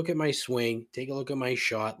 take a look at my swing, take a look at my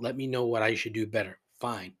shot, let me know what I should do better.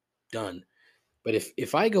 Fine, done. But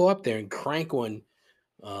if I go up there and crank one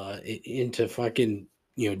into fucking,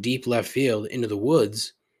 deep left field into the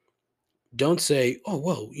woods, don't say, oh,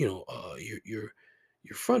 well, your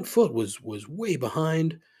front foot was way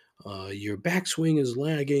behind. Your backswing is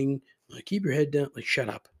lagging. Keep your head down. Like, shut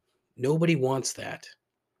up. Nobody wants that.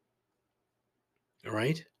 All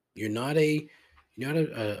right? You're not a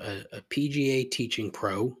PGA teaching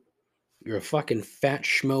pro. You're a fucking fat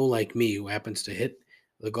schmo like me who happens to hit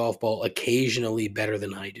the golf ball occasionally better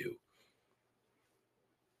than I do.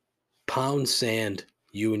 Pound sand,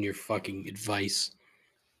 you and your fucking advice.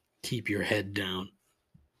 Keep your head down.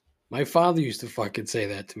 My father used to fucking say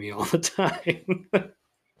that to me all the time.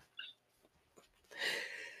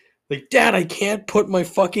 Like, Dad, I can't put my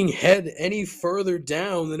fucking head any further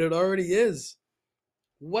down than it already is.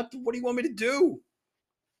 What do you want me to do?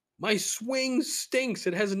 My swing stinks.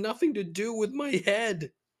 It has nothing to do with my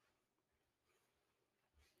head.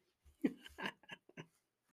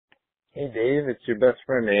 Hey Dave, it's your best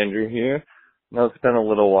friend Andrew here. Now it's been a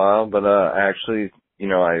little while, but I actually,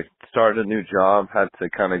 I started a new job, had to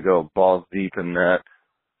kind of go balls deep in that,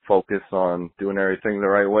 focus on doing everything the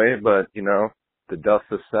right way, but the dust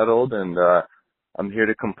has settled and I'm here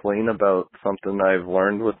to complain about something I've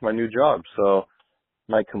learned with my new job. So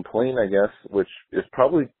my complaint, I guess, which is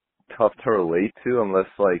probably tough to relate to unless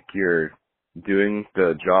like you're doing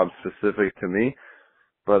the job specific to me.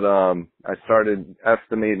 But I started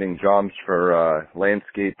estimating jobs for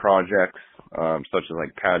landscape projects, such as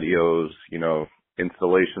like patios,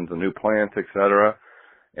 installations of new plants, etc.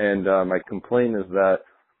 And my complaint is that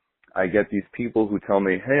I get these people who tell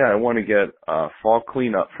me, hey, I want to get a fall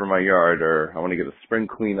cleanup for my yard, or I want to get a spring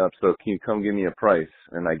cleanup, so can you come give me a price?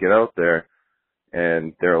 And I get out there,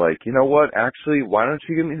 and they're like, you know what, actually, why don't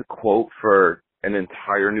you give me a quote for an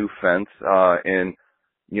entire new fence, and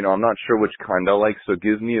I'm not sure which kind I like, so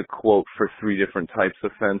give me a quote for 3 different types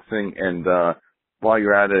of fencing, and while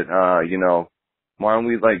you're at it, why don't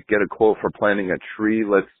we like get a quote for planting a tree?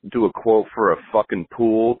 Let's do a quote for a fucking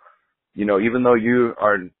pool. Even though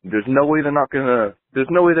there's no way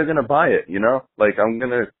they're gonna buy it, like I'm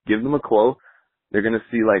gonna give them a quote, they're going to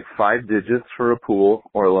see like 5 digits for a pool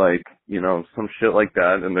or like, some shit like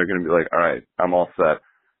that. And they're going to be like, all right, I'm all set.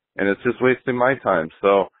 And it's just wasting my time.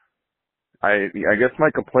 So I guess my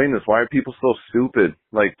complaint is, why are people so stupid?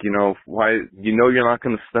 Like, why, you're not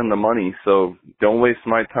going to spend the money. So don't waste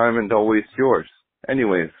my time and don't waste yours.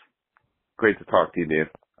 Anyways, great to talk to you, Dave.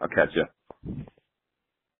 I'll catch you.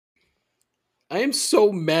 I am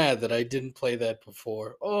so mad that I didn't play that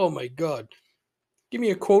before. Oh my God. Give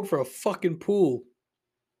me a quote for a fucking pool.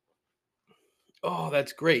 Oh,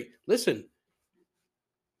 that's great. Listen,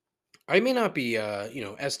 I may not be,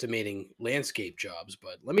 estimating landscape jobs,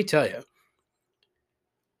 but let me tell you,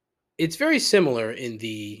 it's very similar in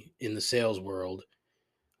the sales world,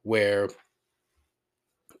 where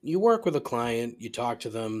you work with a client, you talk to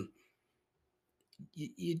them,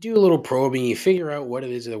 you do a little probing, you figure out what it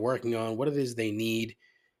is they're working on, what it is they need.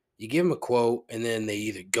 You give them a quote, and then they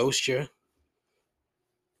either ghost you,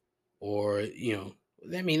 or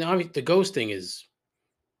obviously the ghosting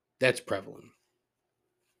that's prevalent.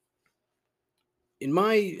 In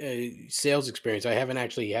my sales experience, I haven't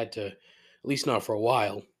actually had to, at least not for a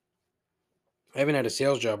while, I haven't had a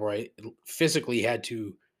sales job where I physically had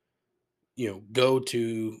to, go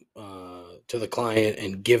to the client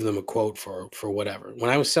and give them a quote for whatever. When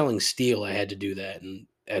I was selling steel, I had to do that, and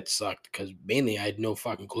that sucked because mainly I had no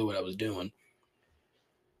fucking clue what I was doing.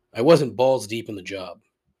 I wasn't balls deep in the job,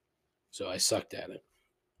 so I sucked at it.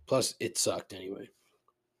 Plus, it sucked anyway.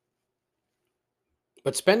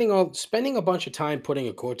 But spending a bunch of time putting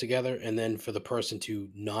a quote together, and then for the person to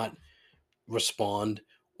not respond,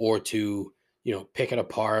 or to pick it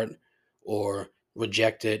apart or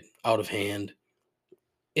reject it out of hand,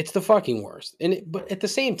 it's the fucking worst. But at the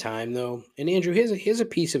same time, though, and Andrew, here's a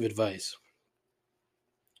piece of advice.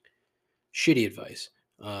 Shitty advice.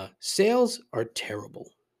 Sales are terrible.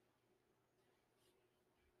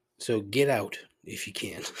 So get out if you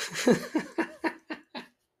can.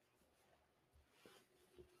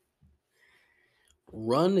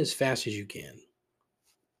 Run as fast as you can.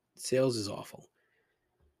 Sales is awful.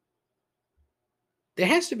 There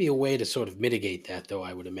has to be a way to sort of mitigate that, though,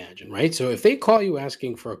 I would imagine, right? So if they call you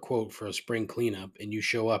asking for a quote for a spring cleanup, and you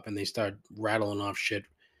show up and they start rattling off shit,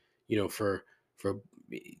 for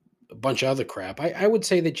a bunch of other crap, I would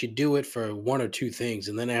say that you do it for one or two things,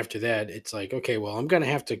 and then after that, it's like, okay, well, I'm gonna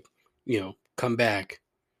have to, come back.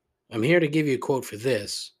 I'm here to give you a quote for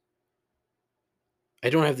this. I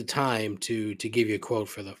don't have the time to give you a quote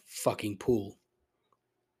for the fucking pool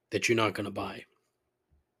that you're not gonna buy.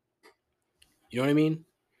 You know what I mean?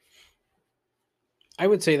 I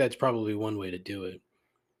would say that's probably one way to do it.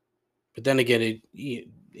 But then again,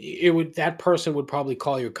 that person would probably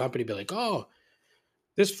call your company and be like, "Oh,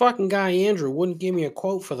 this fucking guy Andrew wouldn't give me a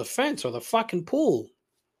quote for the fence or the fucking pool."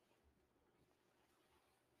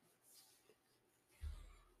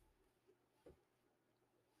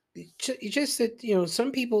 It's just that,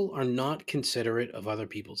 some people are not considerate of other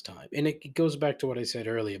people's time. And it goes back to what I said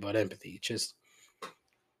earlier about empathy. It's just,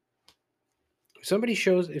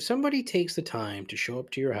 if somebody takes the time to show up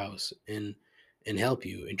to your house and help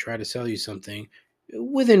you and try to sell you something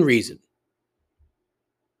within reason.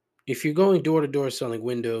 If you're going door to door selling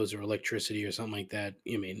windows or electricity or something like that,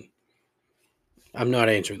 I'm not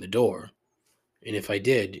answering the door. And if I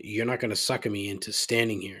did, you're not going to sucker me into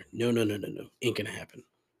standing here. No. Ain't going to happen.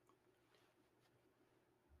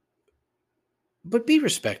 But be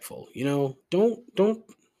respectful, don't,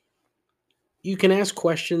 you can ask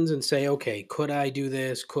questions and say, okay, could I do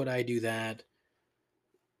this? Could I do that?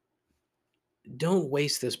 Don't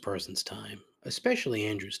waste this person's time, especially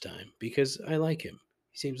Andrew's time, because I like him.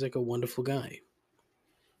 He seems like a wonderful guy.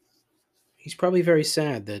 He's probably very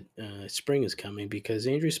sad that spring is coming, because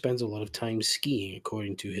Andrew spends a lot of time skiing,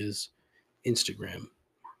 according to his Instagram.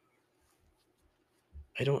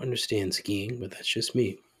 I don't understand skiing, but that's just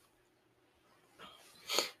me.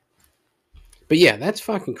 But yeah, that's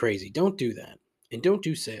fucking crazy. Don't do that. And don't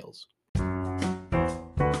do sales.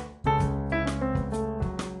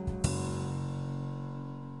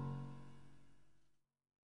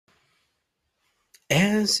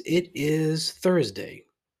 As it is Thursday,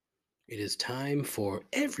 it is time for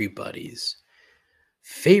everybody's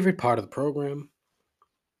favorite part of the program.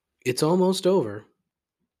 It's almost over.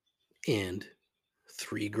 And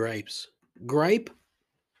 3 gripes. Gripe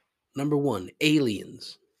number 1,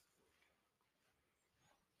 aliens.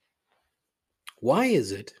 Why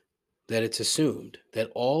is it that it's assumed that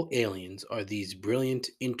all aliens are these brilliant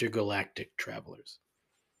intergalactic travelers?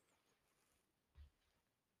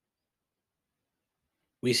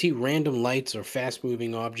 We see random lights or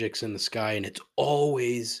fast-moving objects in the sky, and it's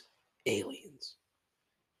always aliens.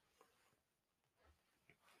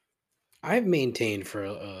 I've maintained for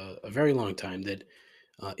a very long time that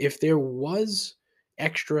if there was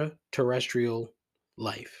extraterrestrial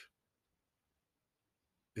life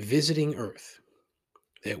visiting Earth,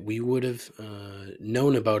 that we would have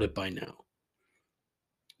known about it by now.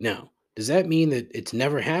 Now, does that mean that it's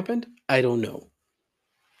never happened? I don't know.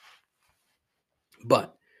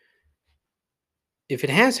 But if it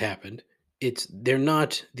has happened, they're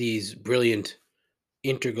not these brilliant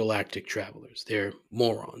intergalactic travelers. They're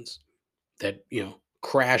morons that,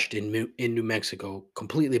 crashed in New Mexico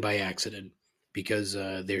completely by accident because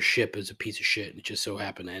their ship is a piece of shit and it just so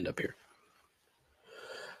happened to end up here.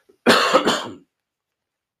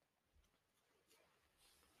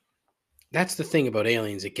 That's the thing about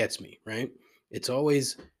aliens that gets me, right?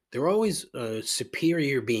 They're always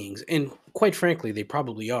superior beings, and quite frankly, they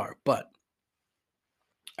probably are. But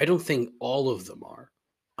I don't think all of them are.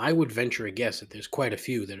 I would venture a guess that there's quite a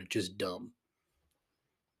few that are just dumb.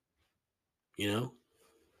 You know?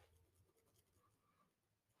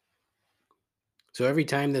 So every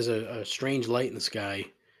time there's a strange light in the sky,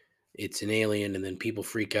 it's an alien, and then people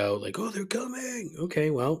freak out like, oh, they're coming.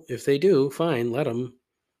 Okay, well, if they do, fine, let them.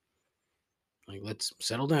 Like, let's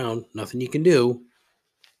settle down. Nothing you can do.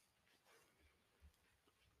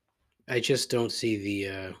 I just don't see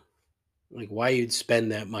the, why you'd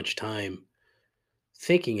spend that much time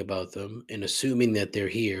thinking about them and assuming that they're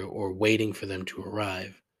here or waiting for them to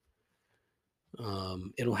arrive.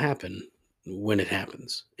 It'll happen when it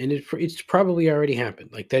happens, and it's probably already happened.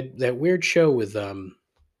 Like that weird show with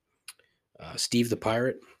Steve the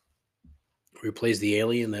Pirate, where he plays the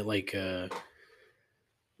alien that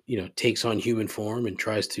takes on human form and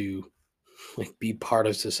tries to be part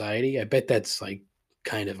of society. I bet that's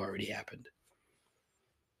kind of already happened.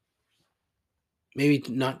 Maybe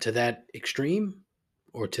not to that extreme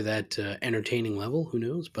or to that entertaining level. Who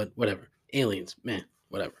knows? But whatever. Aliens, man,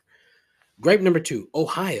 whatever. Gripe number 2,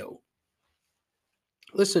 Ohio.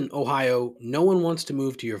 Listen, Ohio, no one wants to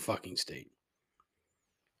move to your fucking state.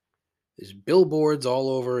 There's billboards all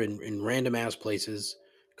over in random ass places,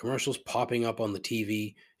 commercials popping up on the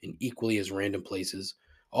TV in equally as random places,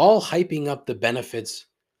 all hyping up the benefits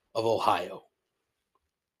of Ohio.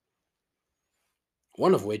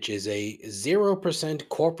 One of which is a 0%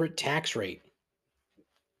 corporate tax rate.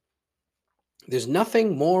 There's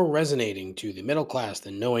nothing more resonating to the middle class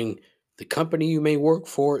than knowing the company you may work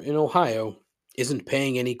for in Ohio isn't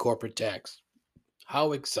paying any corporate tax.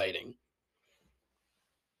 How exciting.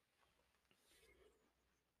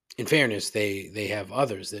 In fairness, they have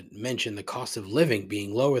others that mention the cost of living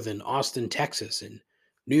being lower than Austin, Texas, and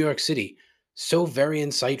New York City. So very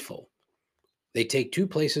insightful. They take two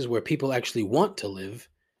places where people actually want to live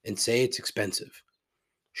and say it's expensive.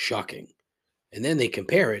 Shocking. And then they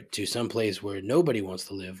compare it to some place where nobody wants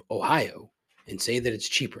to live, Ohio, and say that it's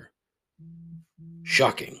cheaper.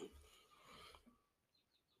 Shocking.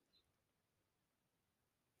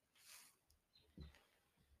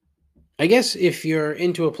 I guess if you're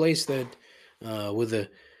into a place that with a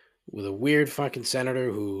weird fucking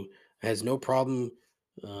senator who has no problem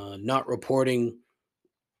not reporting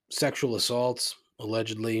sexual assaults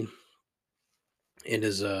allegedly, and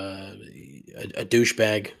is a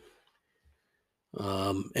douchebag,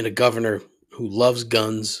 and a governor who loves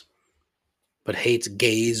guns but hates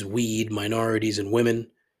gays, weed, minorities, and women,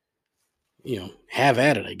 have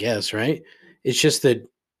at it, I guess, right? It's just that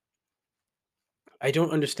I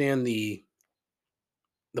don't understand the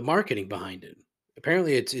marketing behind it.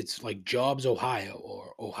 Apparently, it's like Jobs Ohio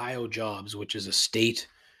or Ohio Jobs, which is a state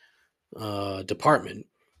department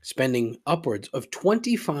spending upwards of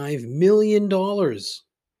 $25 million.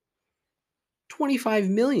 $25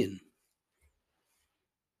 million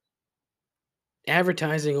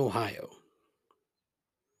advertising Ohio.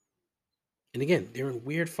 And again, they're in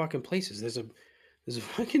weird fucking places. There's a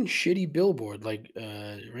fucking shitty billboard right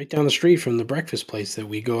down the street from the breakfast place that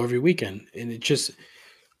we go every weekend, and it's just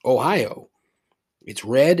Ohio. It's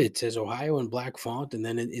red. It says Ohio in black font, and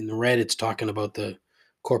then in the red, it's talking about the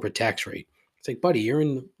corporate tax rate. It's like, buddy, you're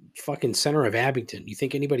in the fucking center of Abington. You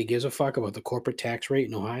think anybody gives a fuck about the corporate tax rate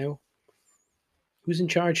in Ohio? Who's in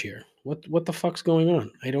charge here? What the fuck's going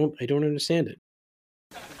on? I don't understand it.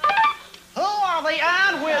 Who are the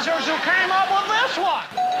ad wizards who came up with this one?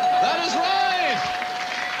 That is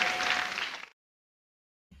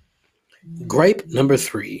right. Gripe number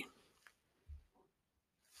 3.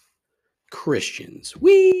 Christians.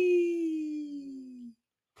 Whee!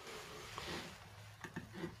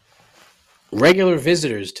 Regular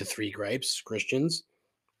visitors to 3 Gripes, Christians.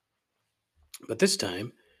 But this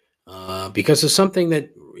time, because of something that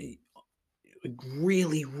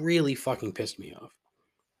really, really fucking pissed me off.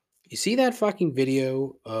 You see that fucking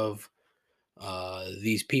video of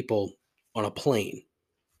these people on a plane.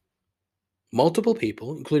 Multiple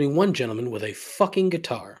people, including one gentleman with a fucking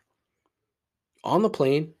guitar, on the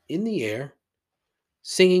plane, in the air,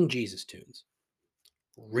 singing Jesus tunes.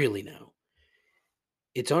 Really now.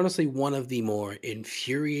 It's honestly one of the more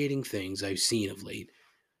infuriating things I've seen of late.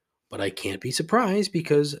 But I can't be surprised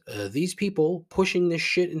because these people pushing this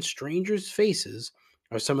shit in strangers' faces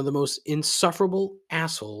are some of the most insufferable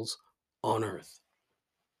assholes on earth.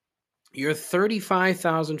 You're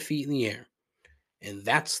 35,000 feet in the air, and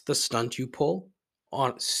that's the stunt you pull?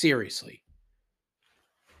 On seriously.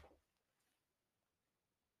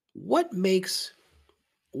 What makes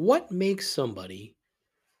somebody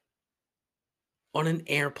on an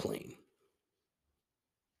airplane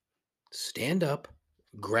stand up,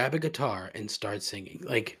 grab a guitar, and start singing?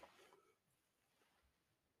 Like,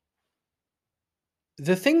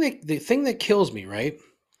 the thing that kills me, right?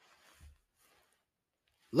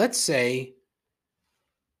 Let's say,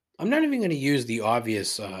 I'm not even going to use the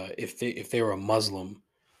obvious, if they were a Muslim.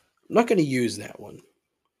 I'm not going to use that one.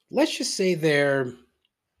 Let's just say they're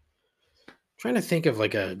trying to think of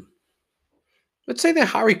like let's say they're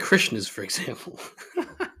Hare Krishnas, for example.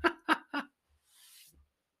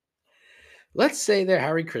 Let's say they're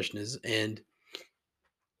Hare Krishnas and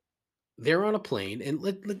they're on a plane, and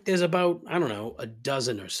there's about, I don't know, a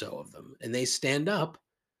dozen or so of them, and they stand up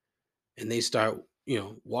and they start,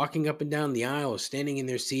 walking up and down the aisle or standing in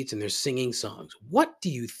their seats, and they're singing songs. What do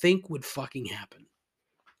you think would fucking happen?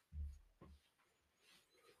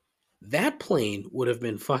 That plane would have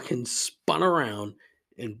been fucking spun around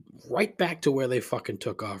and right back to where they fucking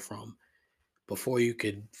took off from before you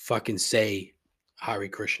could fucking say Hare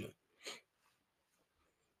Krishna.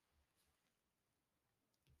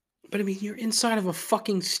 But I mean, you're inside of a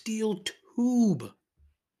fucking steel tube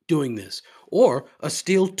doing this, or a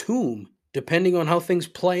steel tomb, depending on how things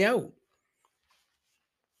play out.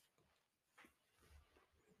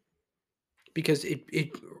 Because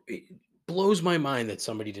it blows my mind that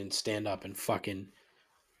somebody didn't stand up and fucking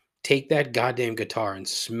take that goddamn guitar and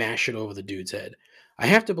smash it over the dude's head. I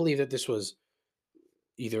have to believe that this was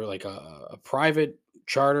either like a private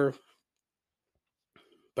charter,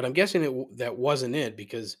 but I'm guessing that wasn't it,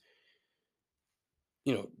 because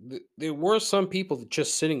there were some people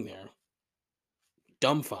just sitting there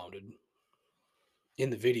dumbfounded in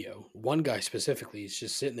the video. One guy specifically is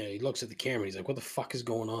just sitting there. He looks at the camera. He's like, what the fuck is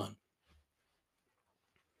going on?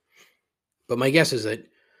 But my guess is that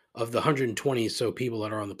of the 120 or so people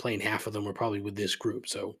that are on the plane, half of them were probably with this group.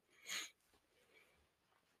 So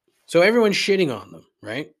everyone's shitting on them,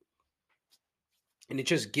 right? And it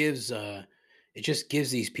just gives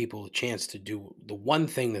these people a chance to do the one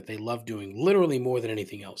thing that they love doing literally more than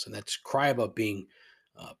anything else, and that's cry about being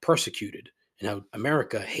persecuted and how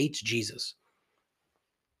America hates Jesus.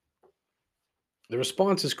 The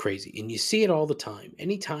response is crazy, and you see it all the time.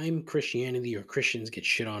 Anytime Christianity or Christians get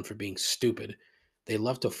shit on for being stupid, they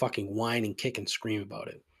love to fucking whine and kick and scream about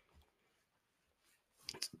it.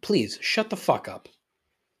 Please, shut the fuck up.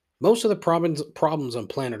 Most of the problems on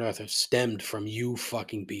planet Earth have stemmed from you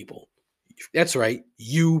fucking people. That's right,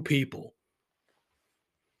 you people.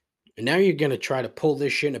 And now you're going to try to pull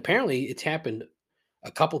this shit. And apparently it's happened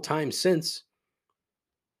a couple times since.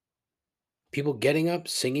 People getting up,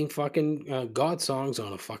 singing fucking God songs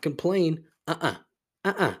on a fucking plane.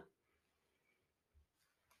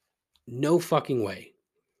 No fucking way.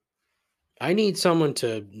 I need someone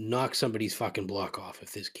to knock somebody's fucking block off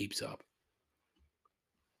if this keeps up.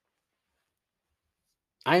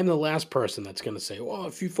 I am the last person that's going to say, well,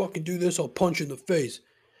 if you fucking do this, I'll punch you in the face.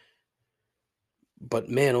 But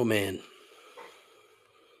man, oh man.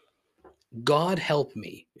 God help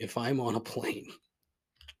me if I'm on a plane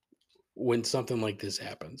when something like this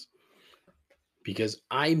happens. Because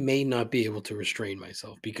I may not be able to restrain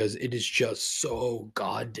myself because it is just so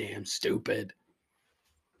goddamn stupid.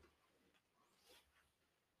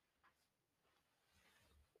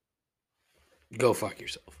 Go fuck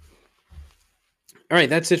yourself. All right,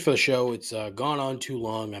 that's it for the show. It's gone on too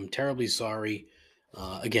long. I'm terribly sorry.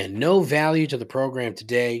 Again, no value to the program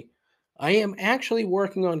today. I am actually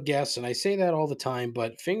working on guests, and I say that all the time,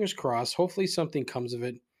 but fingers crossed, hopefully something comes of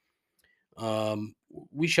it.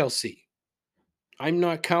 We shall see. I'm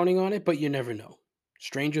not counting on it, but you never know.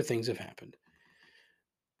 Stranger things have happened.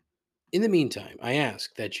 In the meantime, I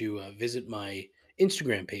ask that you visit my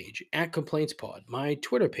Instagram page @ComplaintsPod, my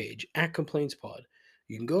Twitter page @ComplaintsPod.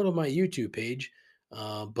 You can go to my YouTube page,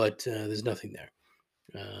 but there's nothing there.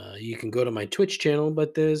 You can go to my Twitch channel,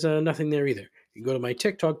 but there's nothing there either. You can go to my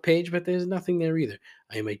TikTok page, but there's nothing there either.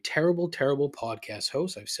 I am a terrible, terrible podcast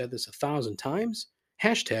host. I've said this 1,000 times.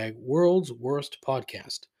 #world's worst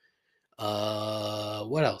podcast.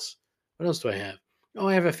 What else? What else do I have? Oh,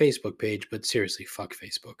 I have a Facebook page, but seriously, fuck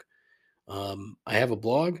Facebook. I have a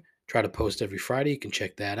blog. Try to post every Friday. You can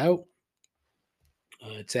check that out.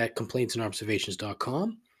 It's at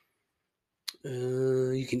complaintsandobservations.com.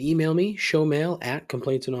 You can email me, showmail at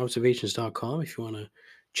complaintsandobservations.com if you want to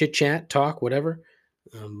chit chat, talk, whatever.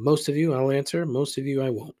 Most of you I'll answer, most of you I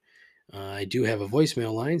won't. I do have a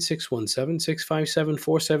voicemail line,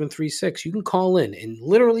 617-657-4736. You can call in and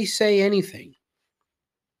literally say anything.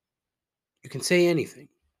 You can say anything.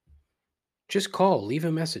 Just call, leave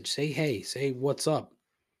a message, say hey, say what's up.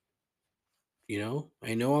 You know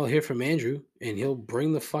I'll hear from Andrew and he'll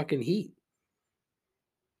bring the fucking heat.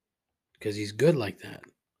 Because he's good like that.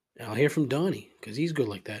 And I'll hear from Donnie because he's good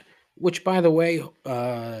like that. Which, by the way,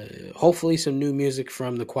 hopefully some new music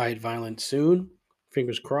from The Quiet Violence soon.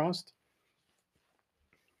 Fingers crossed.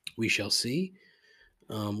 We shall see.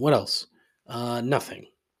 What else? Nothing.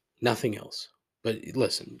 Nothing else. But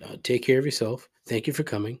listen, take care of yourself. Thank you for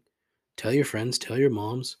coming. Tell your friends, tell your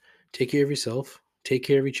moms. Take care of yourself. Take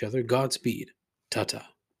care of each other. Godspeed. Ta-ta.